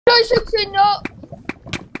guys should say no.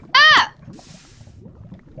 Ah!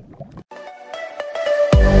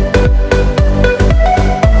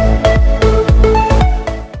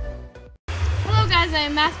 Hello guys, I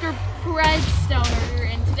am Master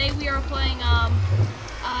Predstoner, and today we are playing Micro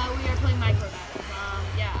Battles.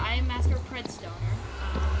 Yeah, I am Master Predstoner.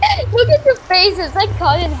 Look at your face, it's like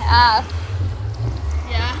cut in half.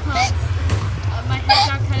 Yeah, my head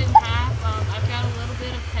got cut in half. I've got a little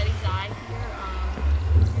bit of Teddy's eye here.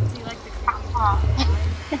 You can see like the creepy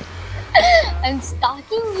eye. I'm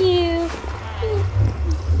stalking you.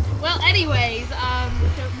 Well, anyways,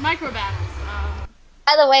 Micro Battles.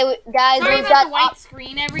 By the way, guys, Sorry we've about got the white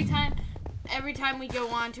screen every time we go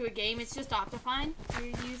on to a game. It's just Optifine. You're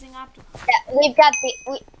using Optifine. Yeah,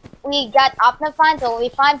 we got Optifine, so we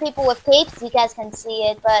find people with capes. You guys can see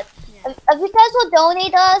it, but Yeah. if you guys will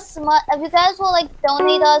donate us,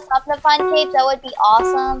 donate us Optifine capes, that would be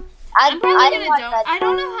awesome. I'm probably gonna want donate. that. I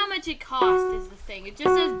don't know how much it costs. Is the thing. It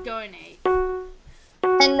just says donate.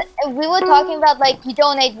 And we were talking about like you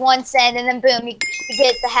donate 1 cent and then boom, you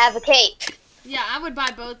get to have a cape. Yeah, I would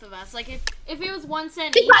buy both of us. Like if it was 1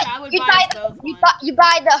 cent each, I would buy us both one. You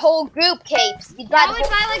buy the whole group capes. Yeah, I would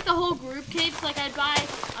buy like the whole group capes. Like I'd buy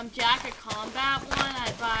Jack a combat one.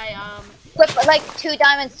 I'd buy with like 2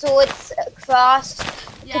 diamond swords crossed.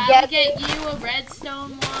 Yeah, I would get you a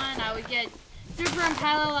redstone one. I would get Super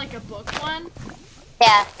Impala like a book one.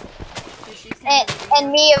 Yeah. And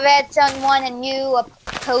me a redstone one and you a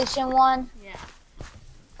potion one. Yeah.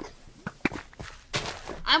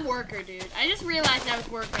 I'm worker, dude. I just realized I was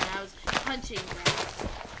working. I was punching grass.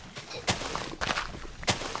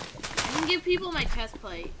 I can give people my chest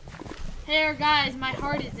plate. Hey, guys, my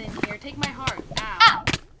heart is in here. Take my heart. Ow. Ow.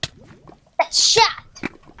 That shot.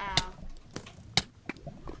 Ow.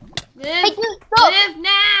 Live. Hey, dude, look. Live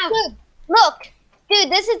now. Dude, look. Dude,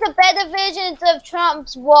 this is the better version of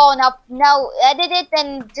Trump's wall. Now edit it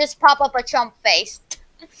and just pop up a Trump face.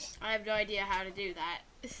 I have no idea how to do that.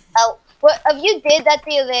 Oh, well, if you did, that'd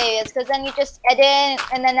be hilarious, because then you just edit,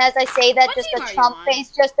 and then as I say that, What just team the are Trump you on?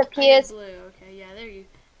 face just appears. Blue. Okay, yeah, there you.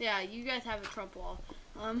 Yeah, you guys have a Trump wall.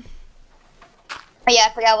 Oh, yeah,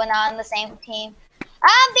 I forgot we're not on the same team.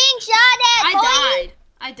 I'm being shot at,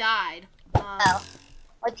 I died. Oh.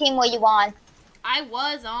 What team were you on? I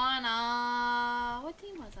was on, what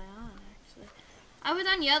team was I on, actually? I was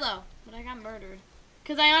on yellow, but I got murdered.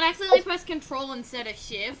 Because I accidentally pressed control instead of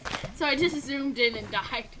shift, so I just zoomed in and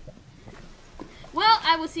died. Well,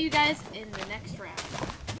 I will see you guys in the next round.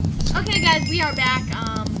 Okay, guys, we are back.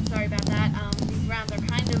 Sorry about that. These rounds are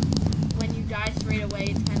kind of, when you die straight away,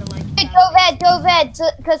 it's kind of like... Hey, go red,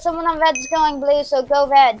 because someone on red is going blue, so go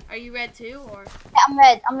red. Are you red too, or...? Yeah, I'm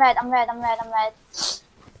red.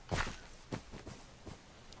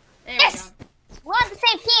 There Yes! we go. We're on the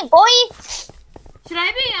same team, boy! Should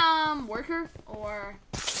I be, worker, or...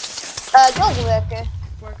 Go worker.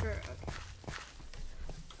 Worker, okay.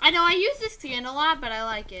 I know I use this skin a lot, but I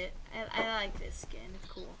like it. I like this skin. It's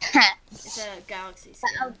cool. It's a galaxy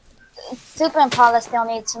skin. Super Impala still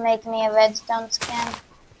needs to make me a redstone skin.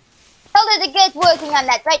 Tell her to get working on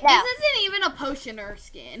that right now. This isn't even a potioner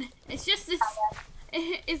skin. It's just this.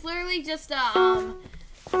 It's literally just a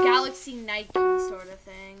galaxy Nike sort of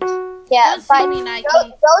thing. Yeah, don't sue me, Nike. Go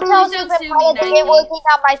tell Please don't Super sue me, Impala to Nike. get working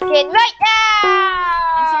on my skin right now.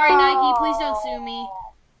 I'm sorry, Nike. Please don't sue me.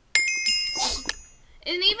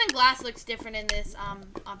 And even glass looks different in this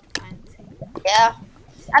Optifine. Yeah.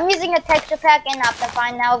 I'm using a texture pack in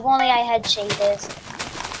Optifine now. If only I had shaders.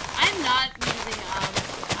 I'm not using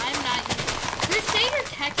There's shader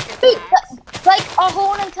texture Dude, packs. like our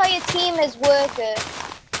whole entire team is worker.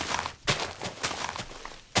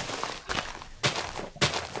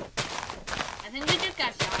 I think we just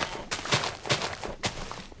got shot at.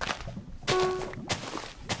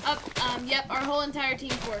 Yep, our whole entire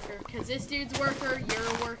team's worker. Because this dude's worker, you're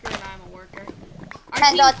a worker, and I'm a worker. Our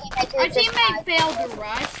teammate failed to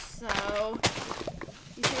rush, so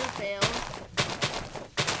you should have failed.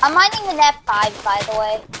 I'm mining an F5, by the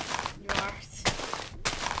way. You are.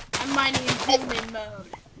 I'm mining in zoom in mode.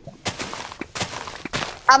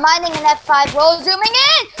 I'm mining an F5, roll zooming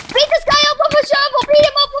in! Beat this guy up with a shovel! Beat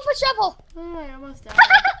him up with a shovel! Oh, I almost died.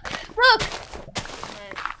 Look!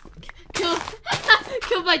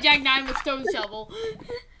 Killed by Jack 9 with stone shovel.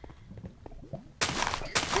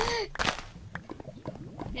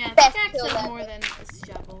 Yeah, pickaxe does more than a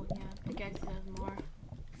shovel. Yeah, pickaxe does more.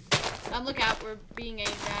 Look out, we're being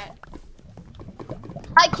aimed at.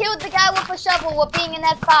 I killed the guy with a shovel. We're being in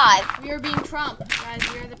F5. We are being Trump. Guys,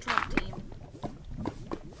 we are the Trump team.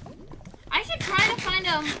 I should try to find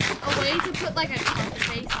a way to put like a Trump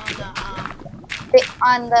face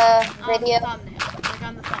on the video. thumbnail. Like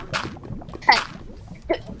on the thumbnail.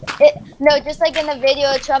 No, just like in the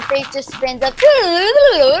video, Trump face just spins up.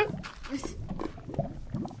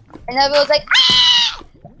 And everyone's like, ah!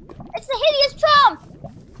 It's the hideous Trump!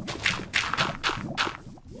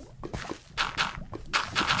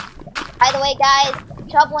 By the way, guys,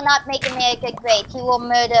 Trump will not make America great. He will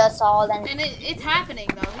murder us all. And it's happening,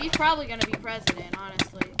 though. He's probably going to be president,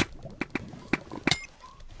 honestly.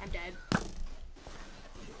 I'm dead.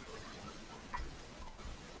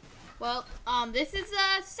 Well, this is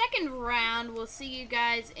the second round. We'll see you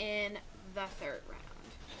guys in the third round.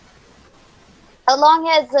 How long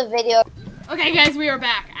has the video? Okay, guys, we are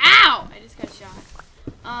back. Ow! I just got shot.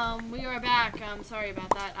 We are back. Sorry about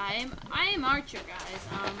that. I am Archer, guys.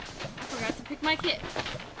 I forgot to pick my kit.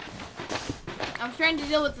 I was trying to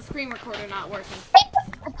deal with the screen recorder not working.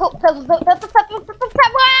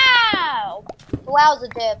 Wow! Wow's a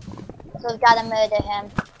dip. So we've got to murder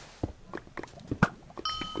him.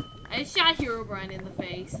 I shot Herobrine in the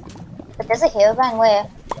face. But there's a Herobrine where?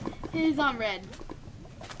 He's on red.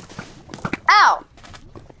 Ow!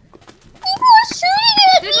 People are shooting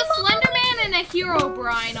at me! There's a Slenderman and a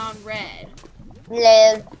Herobrine on red.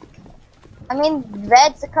 Lol. I mean,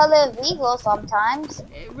 red's the color of evil sometimes.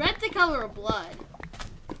 Red's the color of blood.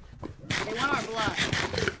 They want our blood.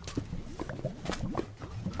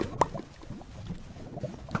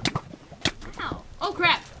 Ow. Oh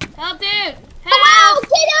crap! Help, dude! Help! Wow!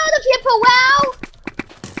 Get out of here, Wow!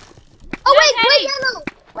 Oh wait, we're yellow!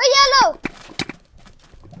 We're yellow!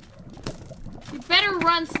 You better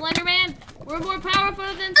run, Slenderman! We're more powerful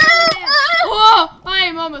than Slenderman! Whoa! I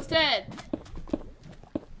am almost dead!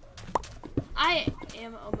 I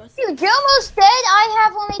am almost dead. Dude, you're almost dead? I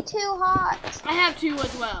have only 2 hearts. I have 2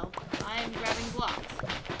 as well. I am grabbing blocks.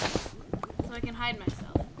 So I can hide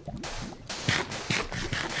myself.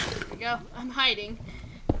 There we go. I'm hiding.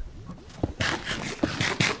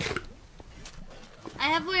 I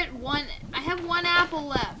have one apple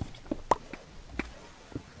left.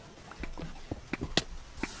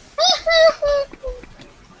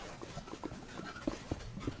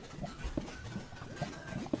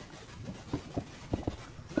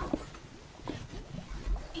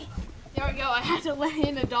 There we go. I had to let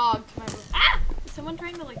in a dog to my room. Ah! Is someone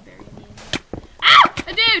trying to like bury me? Ah!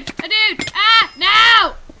 A dude! A dude! Ah!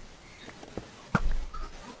 No!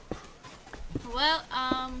 Well,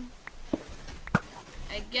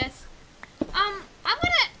 I guess, I'm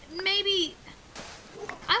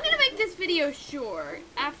gonna make this video short.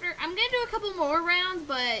 I'm gonna do a couple more rounds,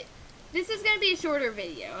 but this is gonna be a shorter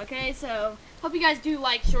video, okay? So, hope you guys do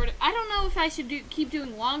like shorter. I don't know if I should keep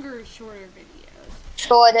doing longer or shorter videos.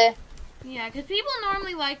 Shorter. Yeah, because people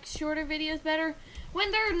normally like shorter videos better.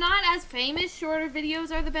 When they're not as famous, shorter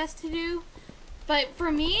videos are the best to do. But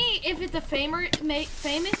for me, if it's a famous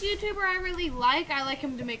YouTuber I really like, I like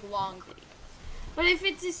him to make long videos. But if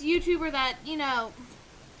it's this YouTuber that, you know,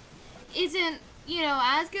 isn't, you know,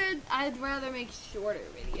 as good, I'd rather make shorter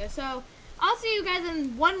videos. So, I'll see you guys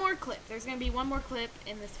in one more clip. There's going to be one more clip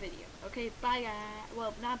in this video. Okay, bye guys.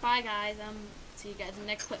 Well, not bye guys. See you guys in the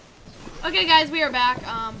next clip. Okay guys, we are back.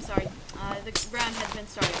 Sorry. The round has been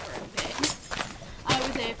started for a bit. I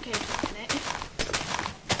was AFK for a minute.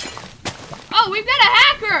 Oh, we've got a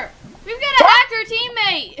hacker! We've got a hacker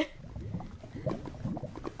teammate!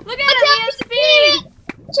 Look at him, he has speed!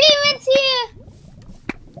 Achievements here!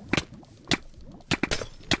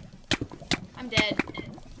 I'm dead.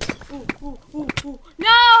 Ooh. No,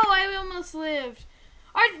 I almost lived.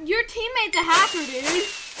 Your teammate's a hacker, dude.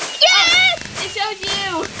 Yes! Oh, it shows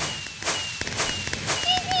you.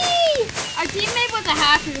 Our teammate was a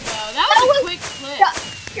hacker, though. That was a quick clip.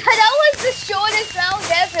 That was the shortest round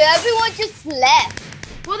ever. Everyone just left.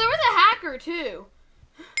 Well, there was a hacker, too.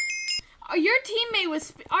 Our teammate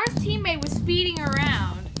was speeding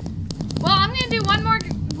around. Well, I'm gonna do one more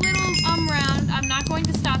little round. I'm not going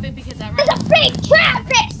to stop it because that round. There's a big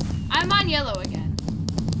Travis. I'm on yellow again.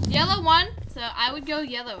 Yellow won, so I would go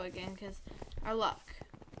yellow again because our luck.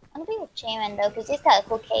 I'm gonna be with Shaman though, because he's got a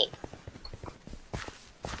cool cape.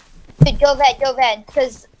 Dude, go red,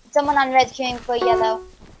 because someone on red's cheering for yellow.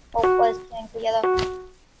 Or was cheering for yellow.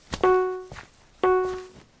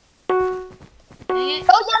 Dang it.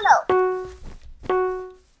 Go yellow.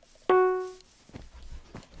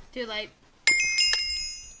 Too late.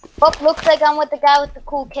 Oh, looks like I'm with the guy with the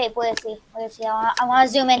cool cape. Where is he? I want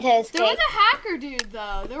to zoom into his cape. There was a hacker dude,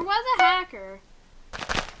 though. There was a hacker.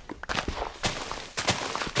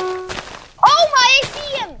 Oh my, I see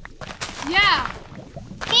him! Yeah.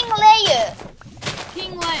 King Layer.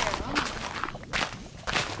 King Layer. Oh.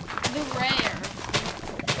 The Rare.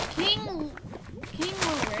 King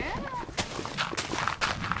Layer?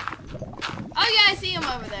 Oh yeah, I see him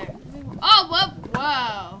over there. Oh,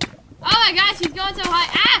 whoa. my gosh, he's going so high.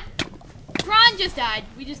 Ah! Ron just died.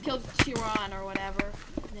 We just killed Chiron or whatever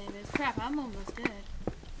his name is. Crap, I'm almost dead.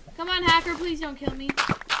 Come on, hacker, please don't kill me.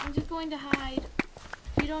 I'm just going to hide.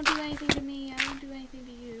 If you don't do anything to me, I won't do anything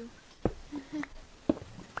to you.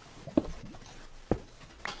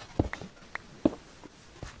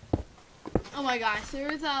 Oh my gosh,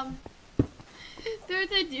 there's a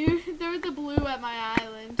dude, there's a blue at my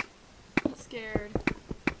island. I'm scared.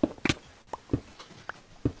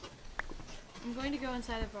 I'm going to go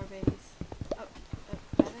inside of our base. Oh,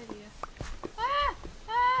 bad idea. Ah!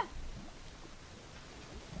 Ah!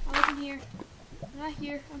 I wasn't here. I'm not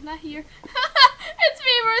here. I'm not here. It's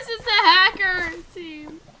me versus the hacker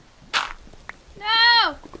team.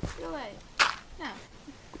 No! Go away. No.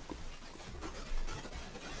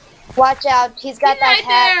 Watch out, he's got that right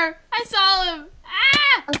hat. there. I saw him.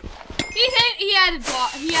 Ah!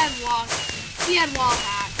 He had wall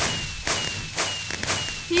hack.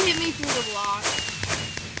 He hit me through the block.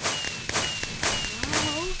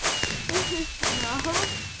 No. No.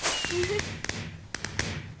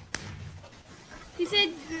 He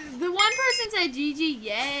said, the one person said GG,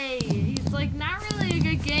 yay. He's like, not really a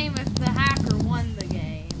good game if the hacker won the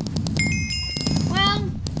game. Well,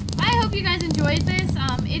 I hope you guys enjoyed this.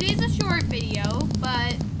 It is a short video,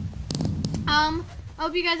 but I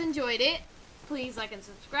hope you guys enjoyed it. Please like and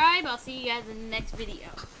subscribe. I'll see you guys in the next video.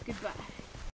 Goodbye.